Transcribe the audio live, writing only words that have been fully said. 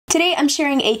Today I'm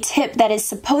sharing a tip that is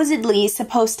supposedly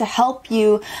supposed to help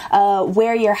you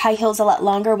wear your high heels a lot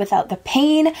longer without the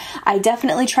pain. I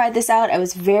definitely tried this out. I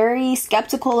was very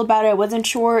skeptical about it. I wasn't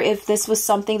sure if this was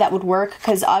something that would work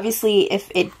because obviously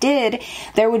if it did,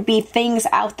 there would be things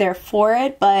out there for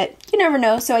it, but you never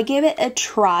know. So I gave it a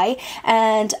try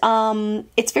and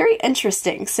it's very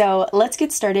interesting. So let's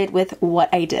get started with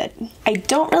what I did. I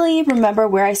don't really remember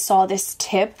where I saw this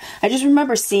tip. I just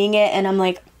remember seeing it and I'm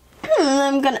like,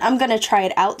 I'm gonna try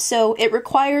it out. So it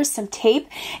requires some tape.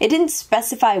 It didn't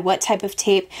specify what type of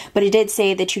tape, but it did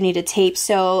say that you need a tape.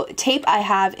 So tape I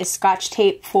have is Scotch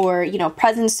tape for, you know,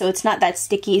 presents, so it's not that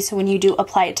sticky. So when you do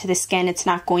apply it to the skin, it's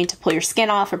not going to pull your skin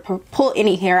off or pull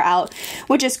any hair out,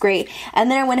 which is great. And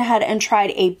then I went ahead and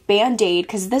tried a Band-Aid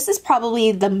because this is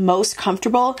probably the most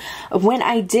comfortable. When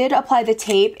I did apply the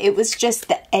tape, it was just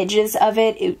the edges of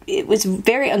it. It was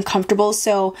very uncomfortable.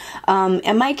 So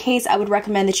in my case, I would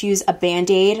recommend that you use a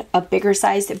Band-Aid, a bigger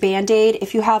sized Band-Aid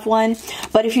if you have one,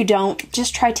 but if you don't,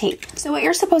 just try tape. So what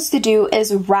you're supposed to do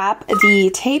is wrap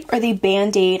the tape or the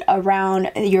Band-Aid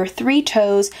around your 3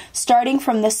 toes, starting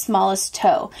from the smallest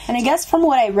toe. And I guess from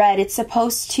what I read, it's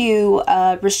supposed to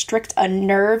restrict a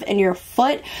nerve in your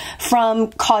foot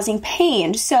from causing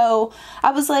pain. So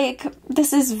I was like,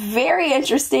 this is very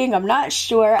interesting. I'm not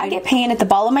sure. I get pain at the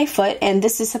ball of my foot, and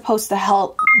this is supposed to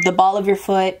help the ball of your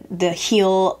foot, the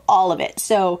heel, all of it.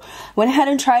 So went ahead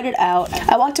and tried it out.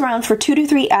 I walked around for 2 to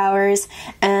 3 hours,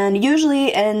 and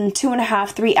usually in 2.5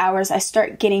 to 3 hours I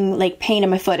start getting like pain in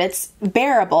my foot. It's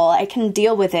bearable, I can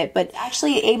deal with it, but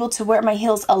actually able to wear my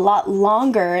heels a lot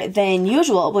longer than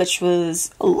usual, which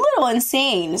was a little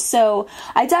insane. So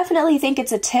I definitely think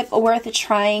it's a tip worth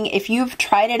trying. If you've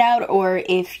tried it out or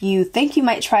if you think you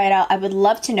might try it out, I would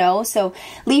love to know. So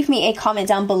leave me a comment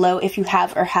down below if you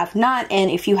have or have not,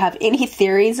 and if you have any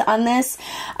theories on this.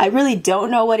 I really don't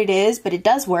know what it is, but it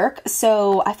does work,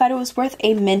 so I thought it was worth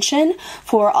a mention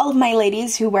for all of my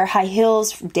ladies who wear high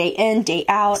heels day in, day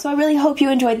out. So I really hope you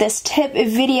enjoyed this tip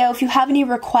video. If you have any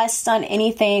requests on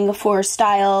anything for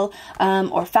style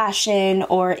or fashion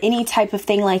or any type of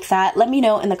thing like that, let me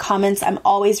know in the comments. I'm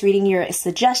always reading your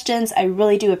suggestions. I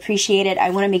really do appreciate it.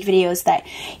 I want to make videos that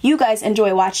you guys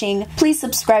enjoy watching. Please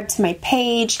subscribe to my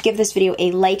page, give this video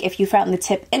a like if you found the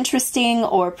tip interesting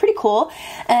or pretty cool,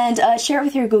 and share it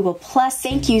with your Google+.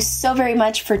 Thank you so very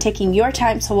much for taking your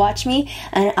time to watch me,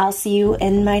 and I'll see you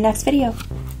in my next video.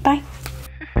 Bye.